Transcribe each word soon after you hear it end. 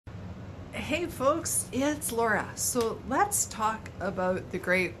Hey folks, it's Laura. So let's talk about the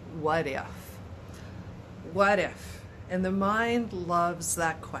great what if. What if? And the mind loves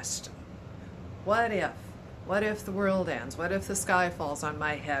that question. What if? What if the world ends? What if the sky falls on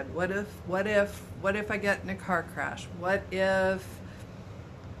my head? What if I get in a car crash? What if?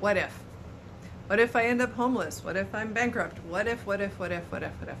 What if I end up homeless? What if I'm bankrupt? What if?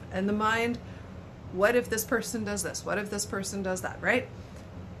 And the mind, what if this person does this? What if this person does that, right?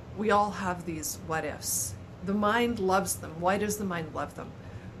 We all have these what ifs. The mind loves them. Why does the mind love them?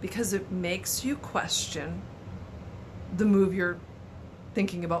 Because it makes you question the move you're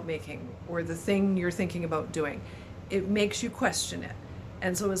thinking about making or the thing you're thinking about doing. It makes you question it.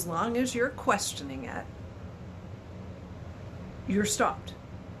 And so as long as you're questioning it, you're stopped.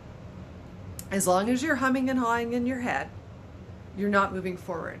 As long as you're humming and hawing in your head, you're not moving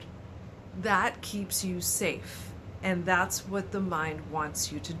forward. That keeps you safe. And that's what the mind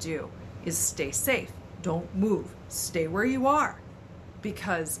wants you to do, is stay safe. Don't move. Stay where you are,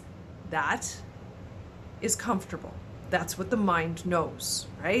 because that is comfortable. That's what the mind knows,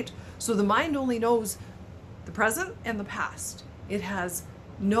 right? So the mind only knows the present and the past. It has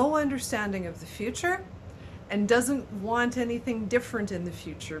no understanding of the future and doesn't want anything different in the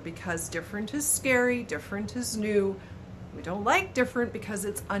future, because different is scary, different is new. We don't like different because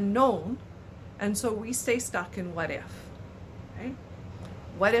it's unknown. And so we stay stuck in what if, right?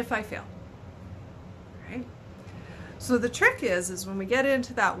 What if I fail, right? So the trick is when we get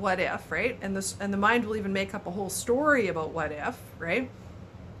into that what if, right? And the mind will even make up a whole story about what if, right?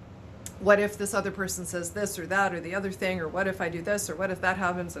 What if this other person says this or that or the other thing, or what if I do this, or what if that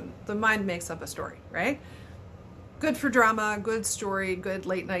happens? And the mind makes up a story, right? Good for drama, good story, good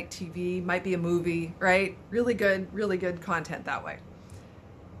late night TV, might be a movie, right? Really good content that way.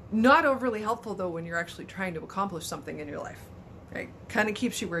 Not overly helpful, though, when you're actually trying to accomplish something in your life, right? Kind of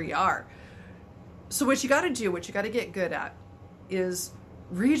keeps you where you are. So what you got to do, what you got to get good at, is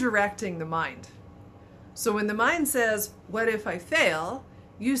redirecting the mind. So when the mind says, what if I fail?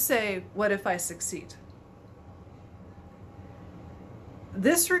 You say, what if I succeed?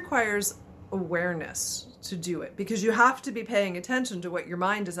 This requires awareness to do it, because you have to be paying attention to what your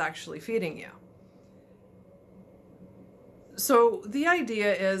mind is actually feeding you. So the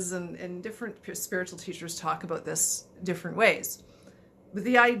idea is, and different spiritual teachers talk about this different ways, but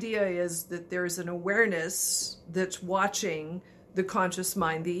the idea is that there's an awareness that's watching the conscious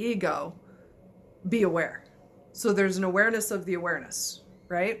mind, the ego, be aware. So there's an awareness of the awareness,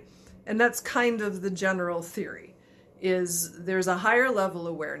 right? And that's kind of the general theory, is there's a higher level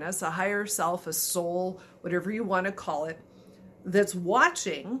awareness, a higher self, a soul, whatever you want to call it, that's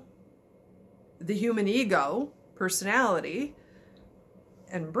watching the human ego, personality,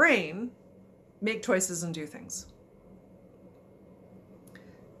 and brain make choices and do things.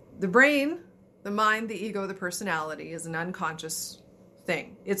 The brain, the mind, the ego, the personality is an unconscious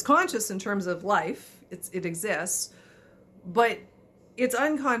thing. It's conscious in terms of life, it exists, but it's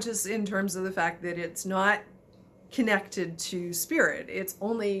unconscious in terms of the fact that it's not connected to spirit. It's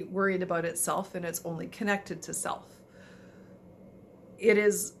only worried about itself, and it's only connected to self. It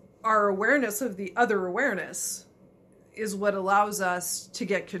is our awareness of the other awareness is what allows us to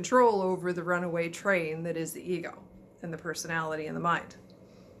get control over the runaway train that is the ego and the personality and the mind.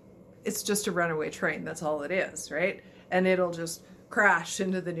 It's just a runaway train, that's all it is, right? And it'll just crash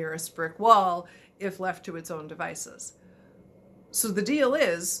into the nearest brick wall if left to its own devices. So the deal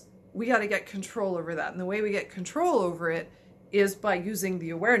is, we got to get control over that. And the way we get control over it is by using the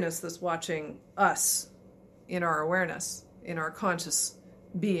awareness that's watching us in our awareness, in our conscious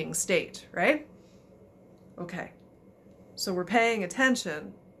being state, right? Okay. So we're paying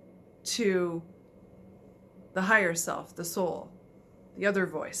attention to the higher self, the soul, the other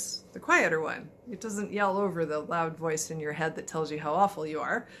voice, the quieter one. It doesn't yell over the loud voice in your head that tells you how awful you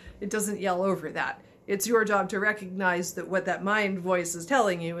are. It doesn't yell over that. It's your job to recognize that what that mind voice is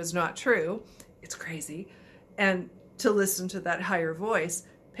telling you is not true. It's crazy. And to listen to that higher voice,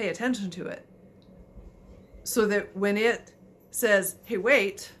 pay attention to it. So that when it says, hey,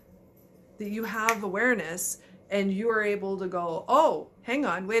 wait, that you have awareness and you are able to go, oh, hang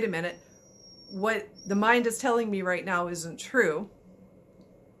on, wait a minute. What the mind is telling me right now isn't true.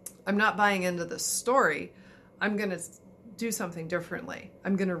 I'm not buying into this story. I'm going to do something differently.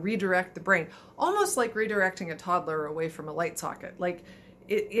 I'm going to redirect the brain, almost like redirecting a toddler away from a light socket. Like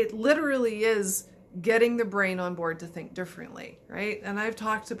it literally is getting the brain on board to think differently, right? And I've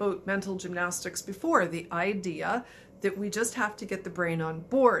talked about mental gymnastics before, the idea that we just have to get the brain on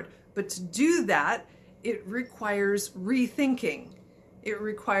board. But to do that, it requires rethinking. It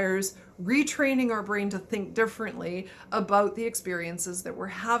requires retraining our brain to think differently about the experiences that we're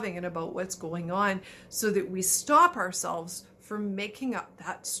having and about what's going on, so that we stop ourselves from making up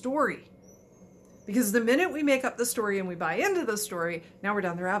that story. Because the minute we make up the story and we buy into the story, now we're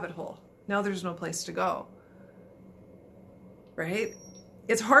down the rabbit hole. Now there's no place to go. Right?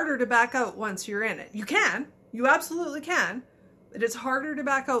 It's harder to back out once you're in it. You absolutely can, but it's harder to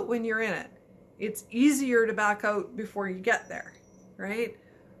back out when you're in it. It's easier to back out before you get there, right?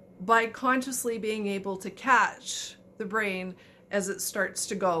 By consciously being able to catch the brain as it starts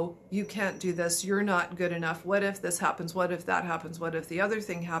to go, you can't do this, you're not good enough, what if this happens, what if that happens, what if the other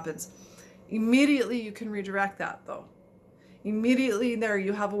thing happens? Immediately you can redirect that though. Immediately there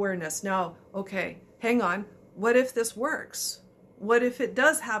you have awareness. Now, okay, hang on, what if this works? What if it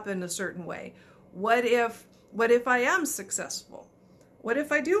does happen a certain way? What if I am successful? What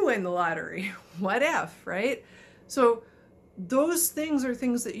if I do win the lottery? What if, right? So those things are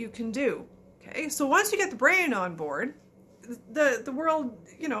things that you can do. Okay, so once you get the brain on board, the world,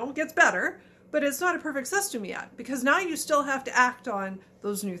 gets better, but it's not a perfect system yet, because now you still have to act on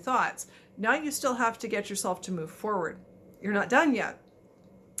those new thoughts. Now you still have to get yourself to move forward. You're not done yet.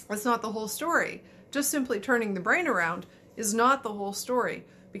 That's not the whole story. Just simply turning the brain around is not the whole story,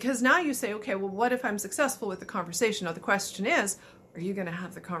 because now you say, okay, well, what if I'm successful with the conversation? Now the question is, are you going to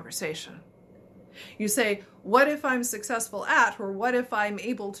have the conversation? You say, what if I'm successful at, or what if I'm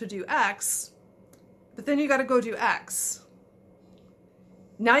able to do X? But then you got to go do X.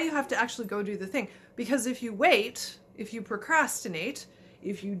 Now you have to actually go do the thing. Because if you wait, if you procrastinate,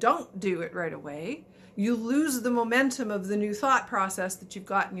 if you don't do it right away, you lose the momentum of the new thought process that you've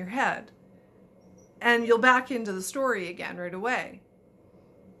got in your head. And you'll back into the story again right away.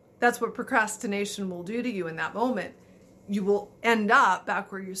 That's what procrastination will do to you in that moment. You will end up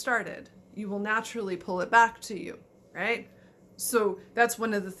back where you started. You will naturally pull it back to you, right? So that's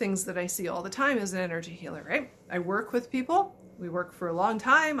one of the things that I see all the time as an energy healer, right? I work with people. We work for a long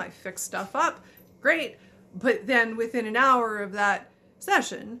time. I fix stuff up. Great. But then within an hour of that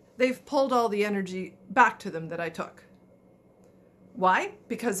session, they've pulled all the energy back to them that I took. Why?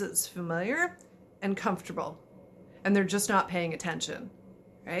 Because it's familiar and comfortable, and they're just not paying attention,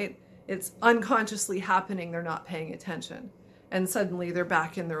 right? It's unconsciously happening. They're not paying attention. And suddenly they're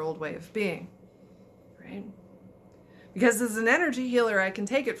back in their old way of being, right? Because as an energy healer, I can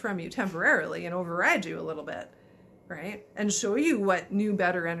take it from you temporarily and override you a little bit, right? And show you what new,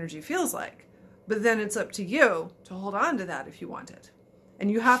 better energy feels like. But then it's up to you to hold on to that if you want it.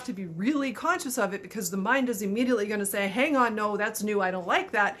 And you have to be really conscious of it, because the mind is immediately going to say, hang on, no, that's new, I don't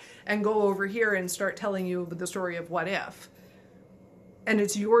like that, and go over here and start telling you the story of what if. And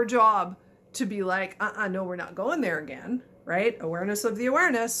it's your job to be like, no, we're not going there again, right? Awareness of the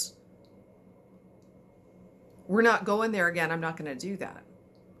awareness. We're not going there again. I'm not going to do that.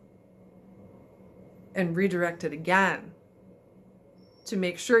 And redirect it again to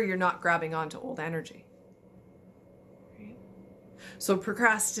make sure you're not grabbing onto old energy. Right? So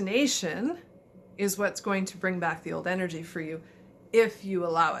procrastination is what's going to bring back the old energy for you if you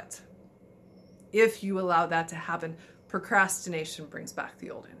allow it. If you allow that to happen, procrastination brings back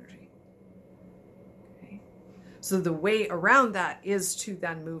the old energy. Okay? So the way around that is to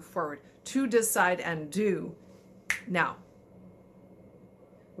then move forward, to decide and do now.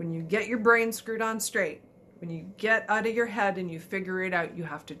 When you get your brain screwed on straight, when you get out of your head and you figure it out, you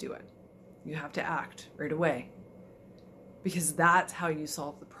have to do it. You have to act right away. Because that's how you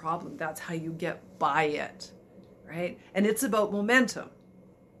solve the problem. That's how you get by it, right? And it's about momentum.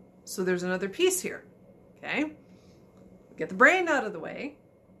 So there's another piece here, okay? We get the brain out of the way.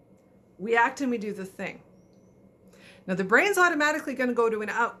 We act and we do the thing. Now the brain's automatically going to go to an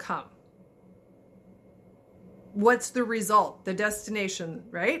outcome. What's the result? The destination,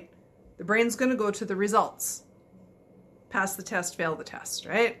 right? The brain's going to go to the results. Pass the test, fail the test,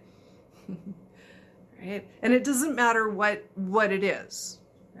 right? Right? And it doesn't matter what it is,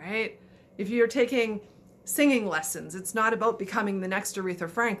 right? If you're taking singing lessons, it's not about becoming the next Aretha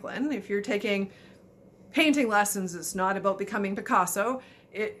Franklin. If you're taking painting lessons, it's not about becoming Picasso.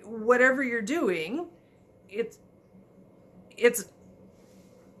 Whatever you're doing, it's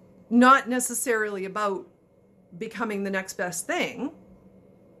not necessarily about becoming the next best thing.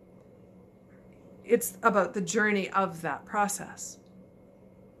 It's about the journey of that process.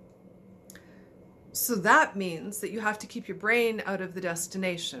 So that means that you have to keep your brain out of the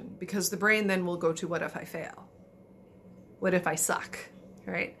destination, because the brain then will go to, what if I fail? What if I suck?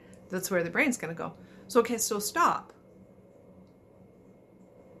 Right? That's where the brain's going to go. So, okay, so stop.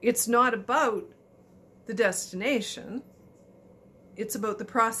 It's not about the destination. It's about the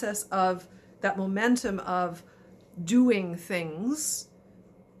process of that momentum of doing things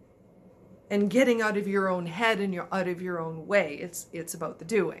and getting out of your own head and out of your own way. It's about the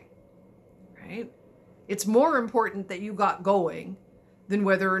doing, right? It's more important that you got going than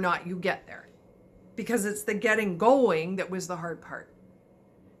whether or not you get there, because it's the getting going that was the hard part.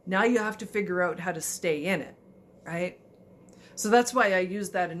 Now you have to figure out how to stay in it, right? So that's why I use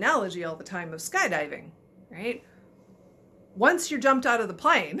that analogy all the time of skydiving, right? Once you're jumped out of the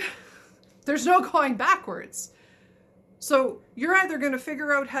plane, there's no going backwards. So you're either going to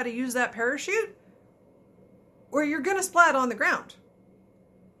figure out how to use that parachute, or you're going to splat on the ground.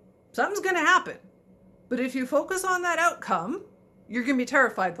 Something's going to happen. But if you focus on that outcome, you're going to be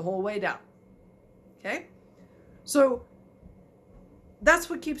terrified the whole way down. Okay? So that's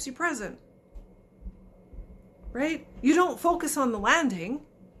what keeps you present. Right? You don't focus on the landing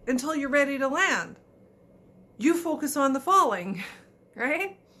until you're ready to land. You focus on the falling,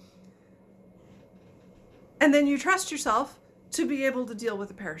 right? And then you trust yourself to be able to deal with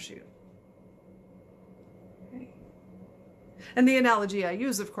a parachute. Okay. And the analogy I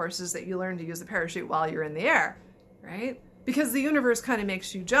use, of course, is that you learn to use a parachute while you're in the air, right? Because the universe kind of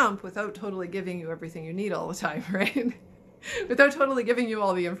makes you jump without totally giving you everything you need all the time, right? Without totally giving you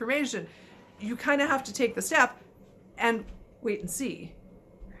all the information. You kind of have to take the step and wait and see,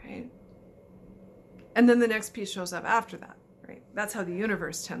 right? And then the next piece shows up after that, right? That's how the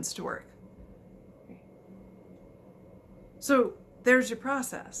universe tends to work. Okay. So there's your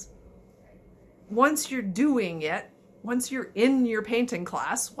process. Once you're doing it, once you're in your painting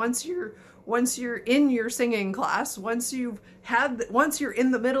class, once you're in your singing class, once you're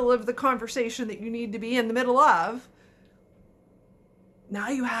in the middle of the conversation that you need to be in the middle of, now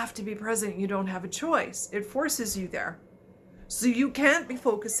you have to be present. You don't have a choice. It forces you there. So you can't be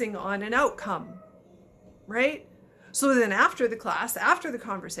focusing on an outcome, right? So then after the class, after the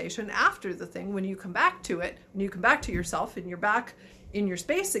conversation, after the thing, when you come back to it, when you come back to yourself and you're back in your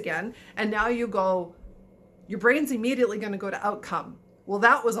space again, and now you go, your brain's immediately going to go to outcome. Well,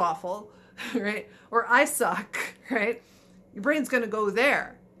 that was awful, right? Or I suck, right? Your brain's going to go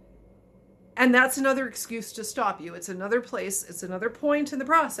there. And that's another excuse to stop you. It's another place, it's another point in the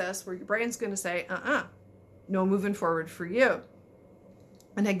process where your brain's going to say, no moving forward for you.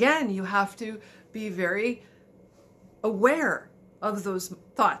 And again, you have to be very aware of those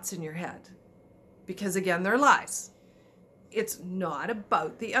thoughts in your head, because again, they're lies. It's not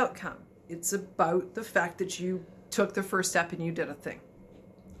about the outcome. It's about the fact that you took the first step and you did a thing.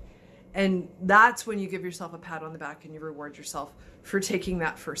 And that's when you give yourself a pat on the back and you reward yourself for taking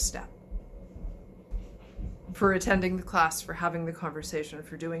that first step, for attending the class, for having the conversation,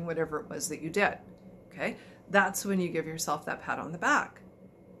 for doing whatever it was that you did. Okay? That's when you give yourself that pat on the back.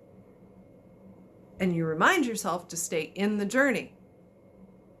 And you remind yourself to stay in the journey.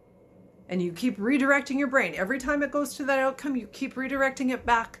 And you keep redirecting your brain. Every time it goes to that outcome, you keep redirecting it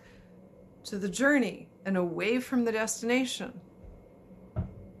back to the journey and away from the destination.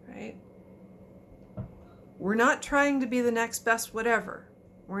 Right? We're not trying to be the next best whatever.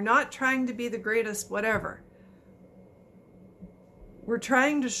 We're not trying to be the greatest whatever. We're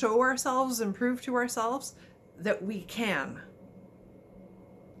trying to show ourselves and prove to ourselves that we can.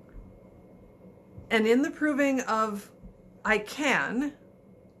 And in the proving of I can,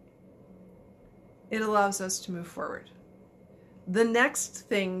 it allows us to move forward. The next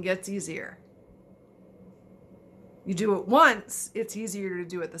thing gets easier. You do it once, it's easier to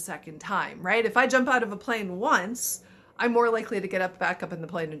do it the second time, right? If I jump out of a plane once, I'm more likely to get back up in the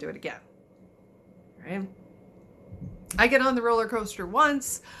plane and do it again, right? I get on the roller coaster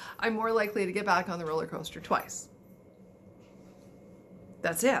once, I'm more likely to get back on the roller coaster twice.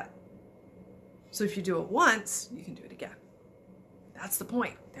 That's it. So if you do it once, you can do it again. That's the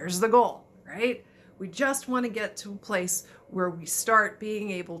point. There's the goal, right? We just want to get to a place where we start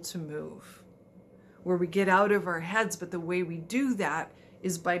being able to move, where we get out of our heads. But the way we do that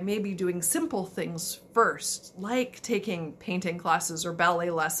is by maybe doing simple things first, like taking painting classes or ballet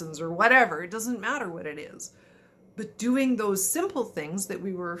lessons or whatever. It doesn't matter what it is. But doing those simple things that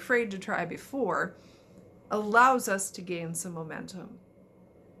we were afraid to try before allows us to gain some momentum.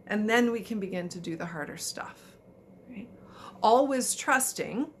 And then we can begin to do the harder stuff, right? Always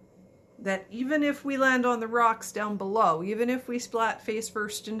trusting that even if we land on the rocks down below, even if we splat face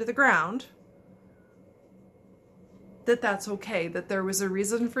first into the ground, that's okay, that there was a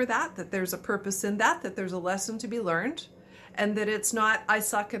reason for that there's a purpose in that there's a lesson to be learned, and that it's not, I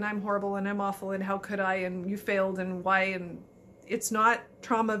suck and I'm horrible and I'm awful and how could I and you failed and why, and it's not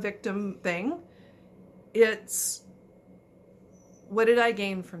trauma victim thing. It's, what did I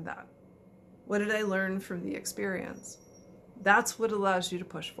gain from that? What did I learn from the experience? That's what allows you to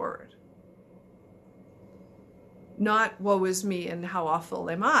push forward. Not woe is me and how awful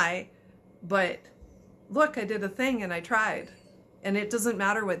am I, But look, I did a thing and I tried. And it doesn't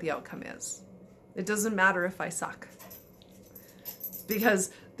matter what the outcome is. It doesn't matter if I suck.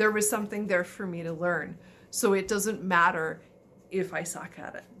 Because there was something there for me to learn. So it doesn't matter if I suck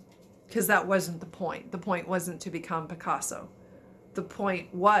at it. Because that wasn't the point. The point wasn't to become Picasso. The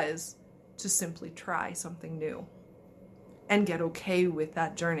point was to simply try something new and get okay with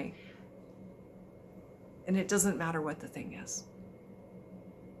that journey. And it doesn't matter what the thing is.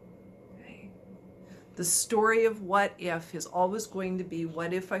 Okay? The story of what if is always going to be,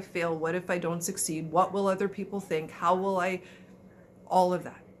 what if I fail? What if I don't succeed? What will other people think? How will I? All of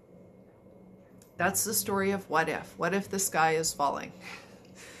that. That's the story of what if. What if the sky is falling?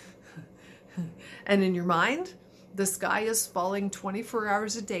 And in your mind, the sky is falling 24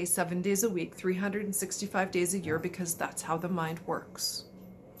 hours a day, 7 days a week, 365 days a year, because that's how the mind works.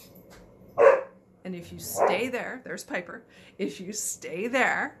 And if you stay there, there's Piper. If you stay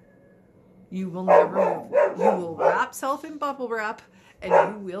there, you will never move. You will wrap self in bubble wrap and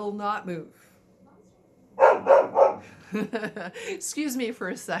you will not move. Excuse me for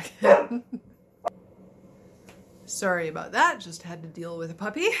a second. Sorry about that. Just had to deal with a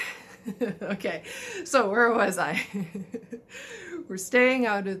puppy. Okay, so where was I? We're staying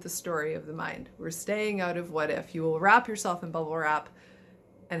out of the story of the mind. We're staying out of what if. You will wrap yourself in bubble wrap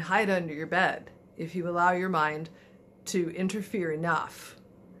and hide under your bed if you allow your mind to interfere enough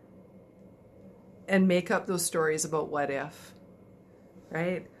and make up those stories about what if,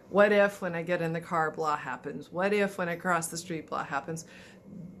 right? What if when I get in the car, blah happens? What if when I cross the street, blah happens?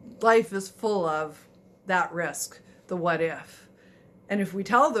 Life is full of that risk, the what if. And if we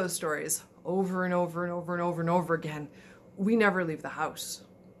tell those stories over and over and over and over and over again, we never leave the house.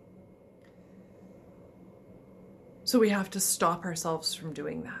 So we have to stop ourselves from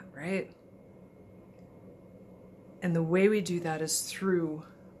doing that, right? And the way we do that is through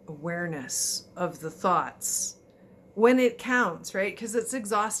awareness of the thoughts when it counts, right? Because it's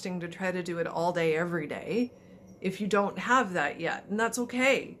exhausting to try to do it all day, every day, if you don't have that yet. And that's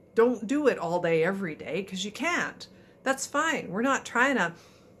okay. Don't do it all day, every day, because you can't. That's fine. We're not trying to,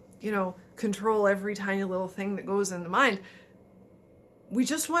 control every tiny little thing that goes in the mind. We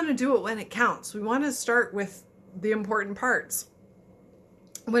just want to do it when it counts. We want to start with the important parts.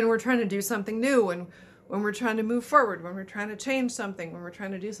 When we're trying to do something new, and when we're trying to move forward, when we're trying to change something, when we're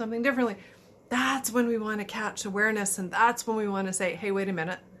trying to do something differently, that's when we want to catch awareness, and that's when we want to say, hey, wait a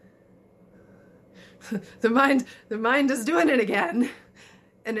minute. The mind is doing it again,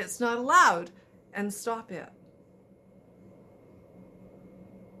 and it's not allowed, and stop it.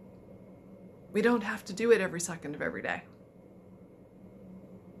 We don't have to do it every second of every day.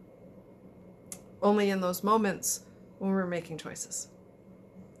 Only in those moments when we're making choices.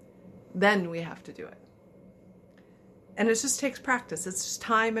 Then we have to do it. And it just takes practice. It's just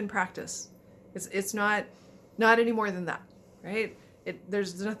time and practice. It's not any more than that, right?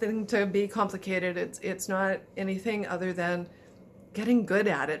 There's nothing to be complicated. It's not anything other than getting good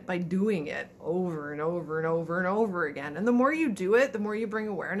at it by doing it over and over and over and over again. And the more you do it, the more you bring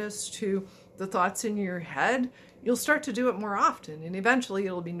awareness to the thoughts in your head, you'll start to do it more often, and eventually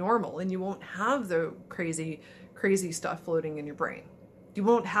it'll be normal, and you won't have the crazy stuff floating in your brain. You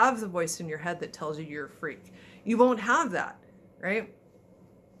won't have the voice in your head that tells you you're a freak. You won't have that, right?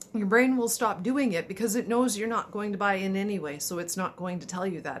 Your brain will stop doing it because it knows you're not going to buy in anyway, so it's not going to tell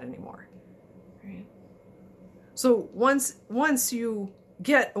you that anymore, right? So once you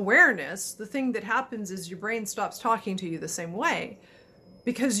get awareness, the thing that happens is your brain stops talking to you the same way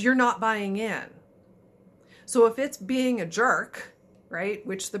because you're not buying in. So if it's being a jerk, right,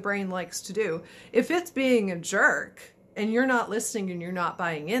 which the brain likes to do, if it's being a jerk and you're not listening and you're not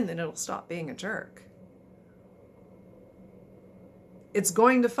buying in, then it'll stop being a jerk. It's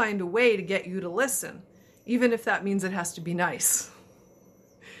going to find a way to get you to listen, even if that means it has to be nice,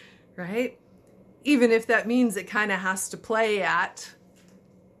 right? Even if that means it kind of has to play at,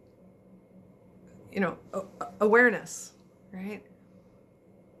 awareness, right?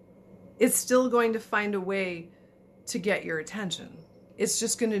 It's still going to find a way to get your attention. It's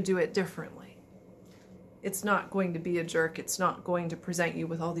just going to do it differently. It's not going to be a jerk. It's not going to present you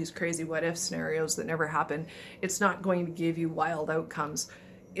with all these crazy what if scenarios that never happen. It's not going to give you wild outcomes.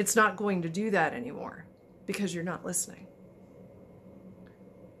 It's not going to do that anymore because you're not listening.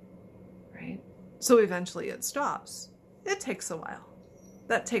 Right? So eventually it stops. It takes a while.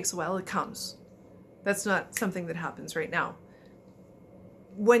 That takes a while. It comes. That's not something that happens right now.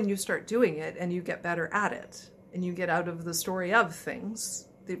 When you start doing it and you get better at it and you get out of the story of things,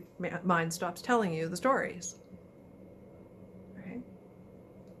 the mind stops telling you the stories, right?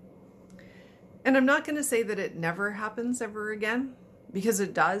 And I'm not going to say that it never happens ever again, because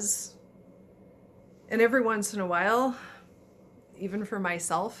it does. And every once in a while, even for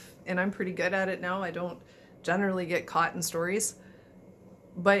myself, and I'm pretty good at it now, I don't generally get caught in stories,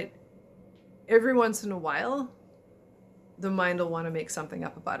 but every once in a while, the mind will want to make something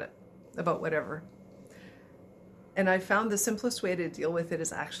up about it, about whatever. And I found the simplest way to deal with it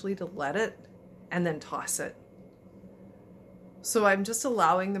is actually to let it and then toss it. So I'm just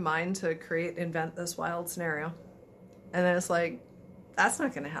allowing the mind to invent this wild scenario. And then it's like, that's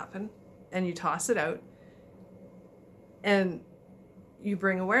not going to happen. And you toss it out and you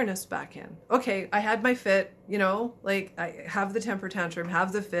bring awareness back in. Okay, I had my fit, like I have the temper tantrum,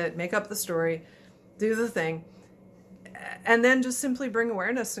 have the fit, make up the story, do the thing. And then just simply bring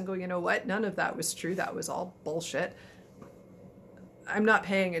awareness and go, you know what? None of that was true. That was all bullshit. I'm not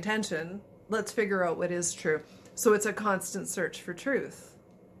paying attention. Let's figure out what is true. So it's a constant search for truth.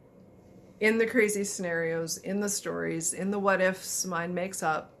 In the crazy scenarios, in the stories, in the what ifs mind makes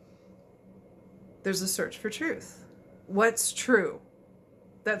up, there's a search for truth. What's true?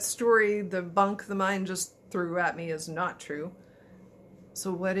 That story, the bunk the mind just threw at me is not true.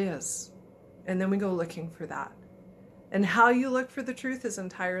 So what is? And then we go looking for that. And how you look for the truth is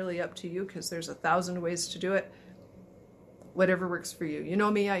entirely up to you, because there's 1,000 ways to do it. Whatever works for you. You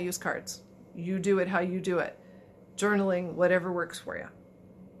know me, I use cards. You do it how you do it. Journaling, whatever works for you.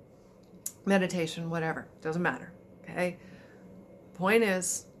 Meditation, whatever. Doesn't matter. Okay? Point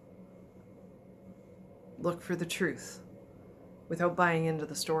is, look for the truth without buying into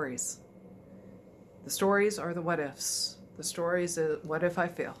the stories. The stories are the what ifs. The stories is, what if I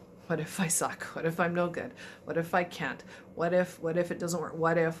fail? What if I suck? What if I'm no good? What if I can't? What if it doesn't work?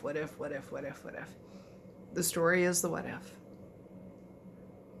 What if? The story is the what if.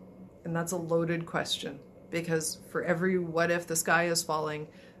 And that's a loaded question, because for every what if the sky is falling,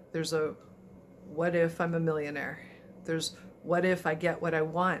 there's a what if I'm a millionaire? There's what if I get what I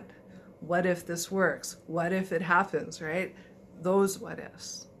want? What if this works? What if it happens, right? Those what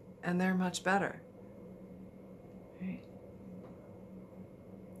ifs. And they're much better. Right?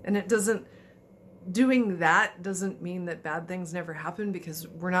 And doing that doesn't mean that bad things never happen, because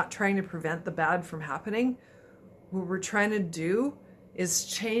we're not trying to prevent the bad from happening. What we're trying to do is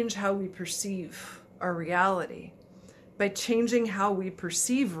change how we perceive our reality. By changing how we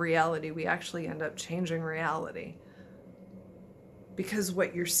perceive reality, we actually end up changing reality. Because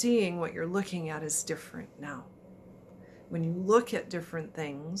what you're seeing, what you're looking at is different now. When you look at different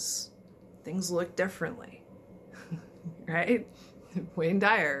things look differently. Right? Wayne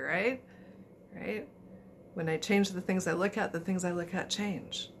Dyer, right? Right? When I change the things I look at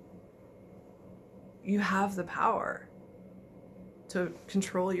change. You have the power to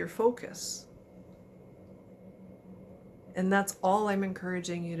control your focus. And that's all I'm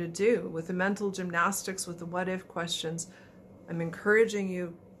encouraging you to do. With the mental gymnastics, with the what if questions, I'm encouraging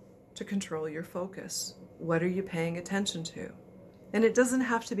you to control your focus. What are you paying attention to? And it doesn't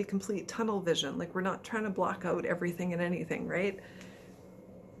have to be complete tunnel vision. Like, we're not trying to block out everything and anything, right?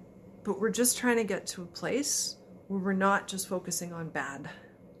 But we're just trying to get to a place where we're not just focusing on bad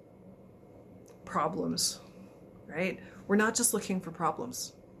problems, right? We're not just looking for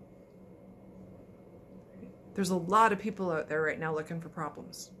problems. There's a lot of people out there right now looking for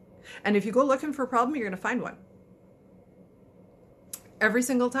problems. And if you go looking for a problem, you're going to find one. Every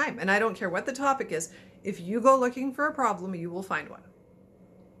single time. And I don't care what the topic is. If you go looking for a problem, you will find one.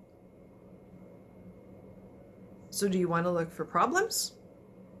 So do you want to look for problems?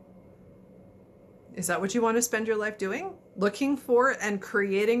 Is that what you want to spend your life doing? Looking for and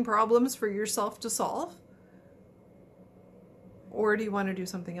creating problems for yourself to solve? Or do you want to do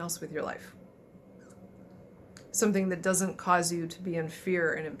something else with your life? Something that doesn't cause you to be in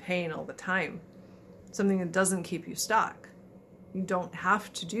fear and in pain all the time. Something that doesn't keep you stuck. You don't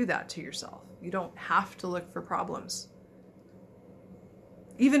have to do that to yourself. You don't have to look for problems.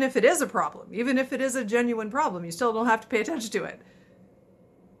 Even if it is a problem, even if it is a genuine problem, you still don't have to pay attention to it.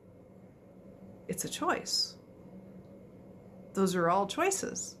 It's a choice. Those are all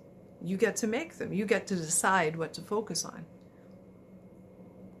choices. You get to make them. You get to decide what to focus on.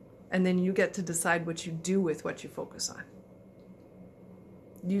 And then you get to decide what you do with what you focus on.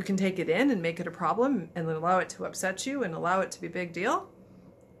 You can take it in and make it a problem and allow it to upset you and allow it to be a big deal,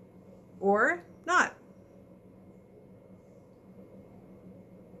 or not.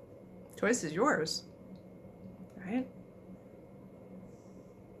 Choice is yours, right?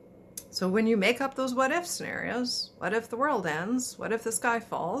 So when you make up those what if scenarios, what if the world ends? What if the sky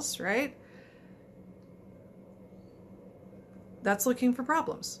falls, right? That's looking for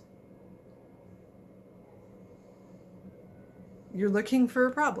problems. You're looking for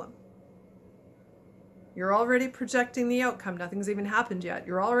a problem. You're already projecting the outcome. Nothing's even happened yet.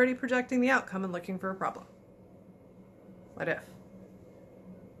 You're already projecting the outcome and looking for a problem. What if?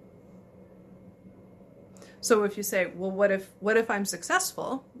 So if you say, well, what if I'm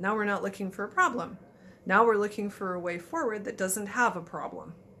successful? Now we're not looking for a problem. Now we're looking for a way forward that doesn't have a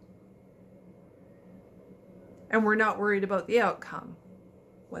problem. And we're not worried about the outcome.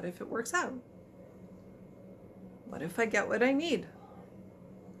 What if it works out? What if I get what I need?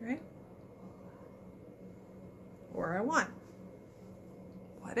 Right? Or I want.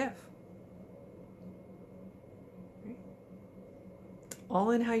 What if? Right? It's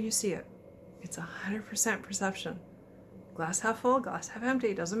all in how you see it. It's 100% perception. Glass half full, glass half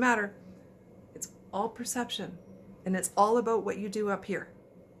empty, doesn't matter. It's all perception. And it's all about what you do up here.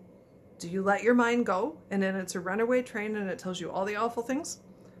 Do you let your mind go and then it's a runaway train and it tells you all the awful things?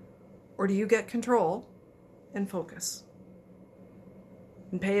 Or do you get control and focus?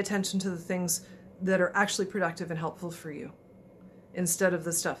 And pay attention to the things that are actually productive and helpful for you, instead of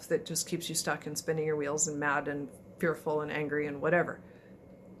the stuff that just keeps you stuck and spinning your wheels and mad and fearful and angry and whatever.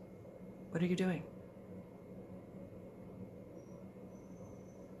 What are you doing?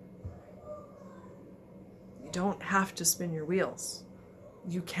 You don't have to spin your wheels.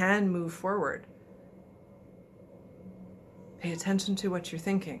 You can move forward. Pay attention to what you're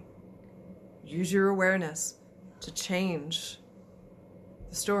thinking. Use your awareness to change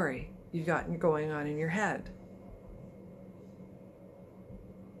the story you've got going on in your head.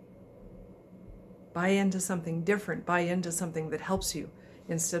 Buy into something different. Buy into something that helps you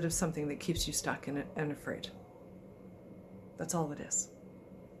instead of something that keeps you stuck and afraid. That's all it is.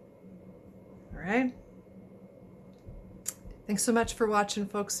 All right? Thanks so much for watching,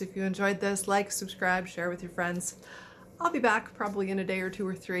 folks. If you enjoyed this, like, subscribe, share with your friends. I'll be back probably in a day or 2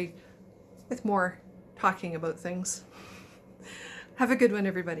 or 3 with more talking about things. Have a good one,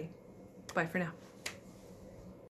 everybody. Bye for now.